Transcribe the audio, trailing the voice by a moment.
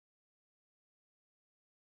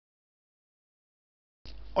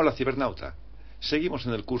Hola cibernauta, seguimos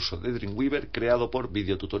en el curso de Dreamweaver creado por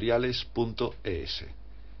videotutoriales.es.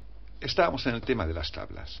 Estábamos en el tema de las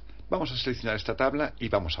tablas. Vamos a seleccionar esta tabla y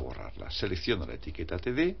vamos a borrarla. Selecciono la etiqueta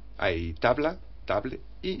TD, ahí tabla, table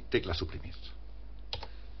y tecla suprimir.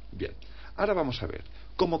 Bien, ahora vamos a ver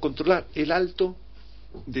cómo controlar el alto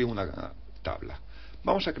de una tabla.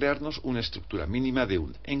 Vamos a crearnos una estructura mínima de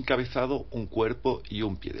un encabezado, un cuerpo y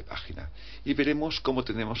un pie de página. Y veremos cómo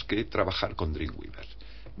tenemos que trabajar con Dreamweaver.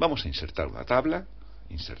 Vamos a insertar una tabla,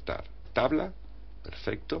 insertar tabla,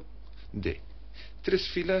 perfecto, de 3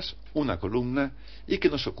 filas, una columna y que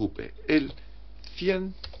nos ocupe el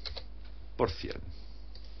 100%.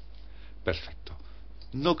 Perfecto.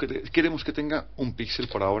 No queremos que tenga un píxel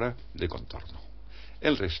por ahora de contorno.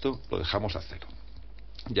 El resto lo dejamos a 0.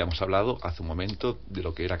 Ya hemos hablado hace un momento de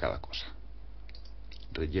lo que era cada cosa.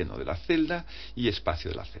 Relleno de la celda y espacio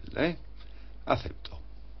de la celda, Acepto.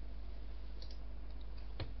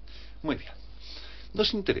 Muy bien.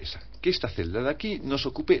 Nos interesa que esta celda de aquí nos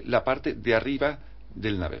ocupe la parte de arriba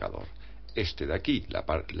del navegador. Este de aquí,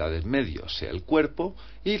 la del medio, sea el cuerpo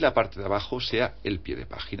y la parte de abajo sea el pie de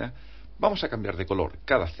página. Vamos a cambiar de color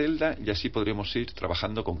cada celda y así podremos ir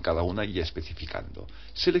trabajando con cada una y especificando.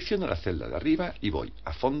 Selecciono la celda de arriba y voy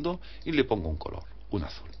a fondo y le pongo un color, un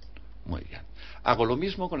azul. Muy bien. Hago lo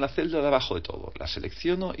mismo con la celda de abajo de todo. La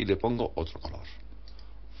selecciono y le pongo otro color.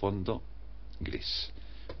 Fondo gris.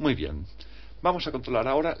 Muy bien. Vamos a controlar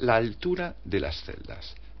ahora la altura de las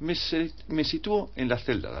celdas. Me sitúo en la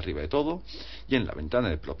celda de arriba de todo y en la ventana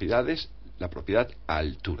de propiedades, la propiedad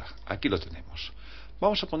altura. Aquí lo tenemos.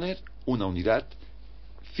 Vamos a poner una unidad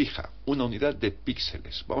fija, una unidad de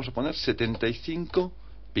píxeles. Vamos a poner 75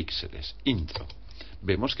 píxeles. Intro.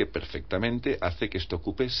 Vemos que perfectamente hace que esto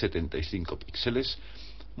ocupe 75 píxeles.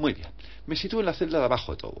 Muy bien. Me sitúo en la celda de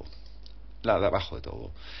abajo de todo. La de abajo de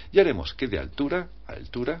todo. Y haremos que de altura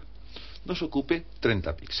nos ocupe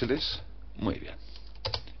 30 píxeles. Muy bien.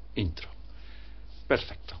 Intro.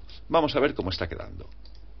 Perfecto. Vamos a ver cómo está quedando.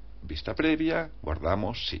 Vista previa,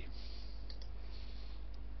 guardamos, sí.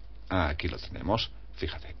 Aquí lo tenemos.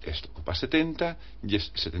 Fíjate, esto ocupa 70, y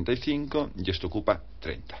es 75 y esto ocupa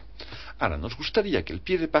 30. Ahora, nos gustaría que el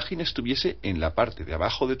pie de página estuviese en la parte de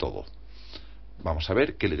abajo de todo. Vamos a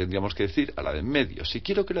ver qué le tendríamos que decir a la de en medio. Si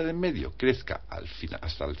quiero que la de en medio crezca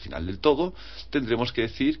hasta el final del todo, tendremos que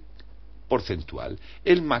decir porcentual,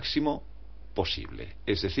 el máximo posible,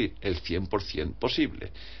 es decir, el 100%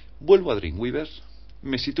 posible. Vuelvo a Dreamweaver,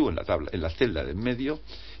 me sitúo en la tabla, en la celda de en medio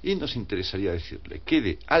y nos interesaría decirle que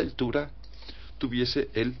de altura tuviese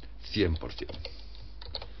el 100%.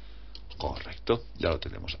 Correcto, ya lo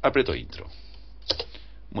tenemos. Aprieto intro.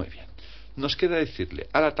 Muy bien. Nos queda decirle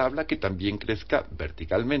a la tabla que también crezca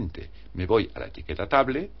verticalmente. Me voy a la etiqueta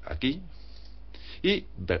table, aquí, y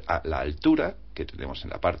a la altura que tenemos en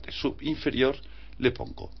la parte subinferior le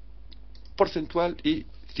pongo porcentual y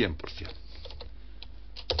 100%.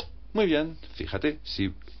 Muy bien, fíjate,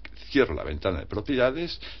 si cierro la ventana de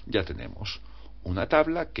propiedades ya tenemos una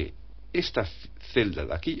tabla que esta celda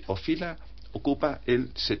de aquí o fila ocupa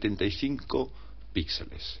el 75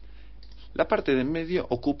 píxeles. La parte de en medio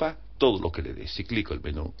ocupa todo lo que le dé. Si clico el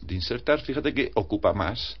menú de insertar, fíjate que ocupa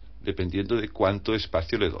más dependiendo de cuánto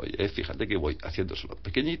espacio le doy. Fíjate que voy haciéndoselo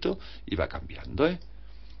pequeñito y va cambiando.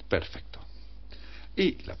 Perfecto.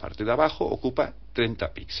 Y la parte de abajo ocupa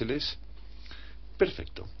 30 píxeles.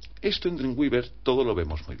 Perfecto. Esto en Dreamweaver todo lo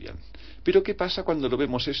vemos muy bien. Pero ¿qué pasa cuando lo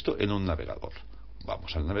vemos esto en un navegador?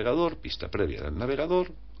 Vamos al navegador, vista previa del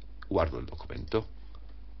navegador, guardo el documento.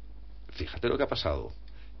 Fíjate lo que ha pasado.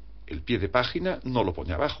 El pie de página no lo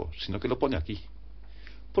pone abajo, sino que lo pone aquí.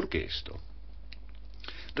 ¿Por qué esto?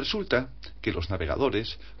 Resulta que los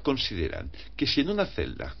navegadores consideran que si en una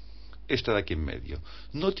celda, esta de aquí en medio,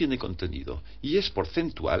 no tiene contenido y es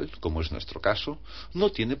porcentual, como es nuestro caso,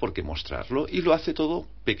 no tiene por qué mostrarlo y lo hace todo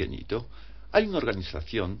pequeñito. Hay una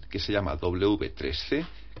organización que se llama W3C,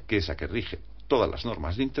 que es la que rige todas las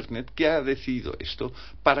normas de Internet, que ha decidido esto.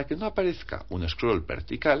 Para que no aparezca un scroll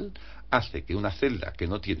vertical, hace que una celda que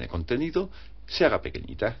no tiene contenido se haga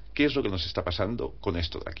pequeñita, que es lo que nos está pasando con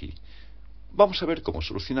esto de aquí. Vamos a ver cómo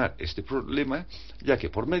solucionar este problema, ya que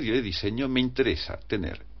por medio de diseño me interesa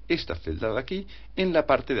tener esta celda de aquí en la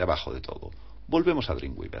parte de abajo de todo. Volvemos a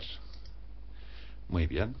Dreamweaver. Muy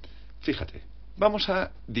bien, fíjate, vamos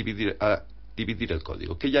a dividir el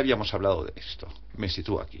código, que ya habíamos hablado de esto. Me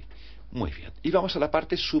sitúo aquí. Muy bien, y vamos a la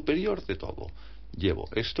parte superior de todo. Llevo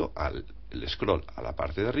esto el scroll a la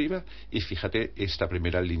parte de arriba y fíjate esta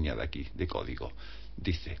primera línea de aquí, de código.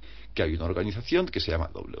 Dice que hay una organización que se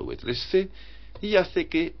llama W3C y hace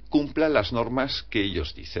que cumpla las normas que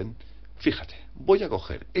ellos dicen. Fíjate, voy a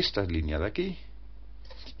coger esta línea de aquí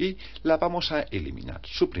y la vamos a eliminar,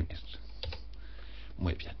 suprimir.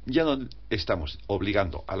 Muy bien, ya no estamos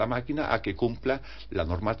obligando a la máquina a que cumpla la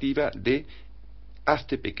normativa de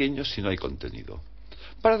hazte pequeño si no hay contenido.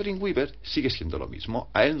 Para Dreamweaver sigue siendo lo mismo,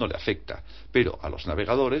 a él no le afecta, pero a los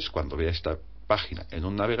navegadores, cuando vea esta página en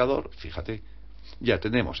un navegador, fíjate, ya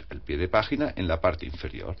tenemos el pie de página en la parte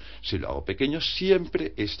inferior. Si lo hago pequeño,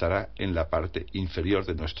 siempre estará en la parte inferior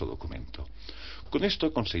de nuestro documento. Con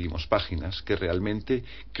esto conseguimos páginas que realmente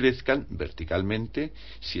crezcan verticalmente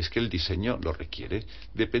si es que el diseño lo requiere.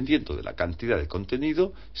 Dependiendo de la cantidad de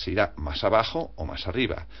contenido, se irá más abajo o más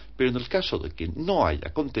arriba. Pero en el caso de que no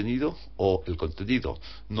haya contenido o el contenido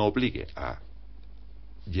no obligue a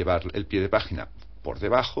llevar el pie de página por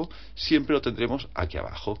debajo, siempre lo tendremos aquí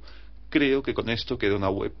abajo. Creo que con esto queda una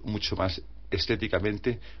web mucho más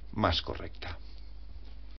estéticamente más correcta.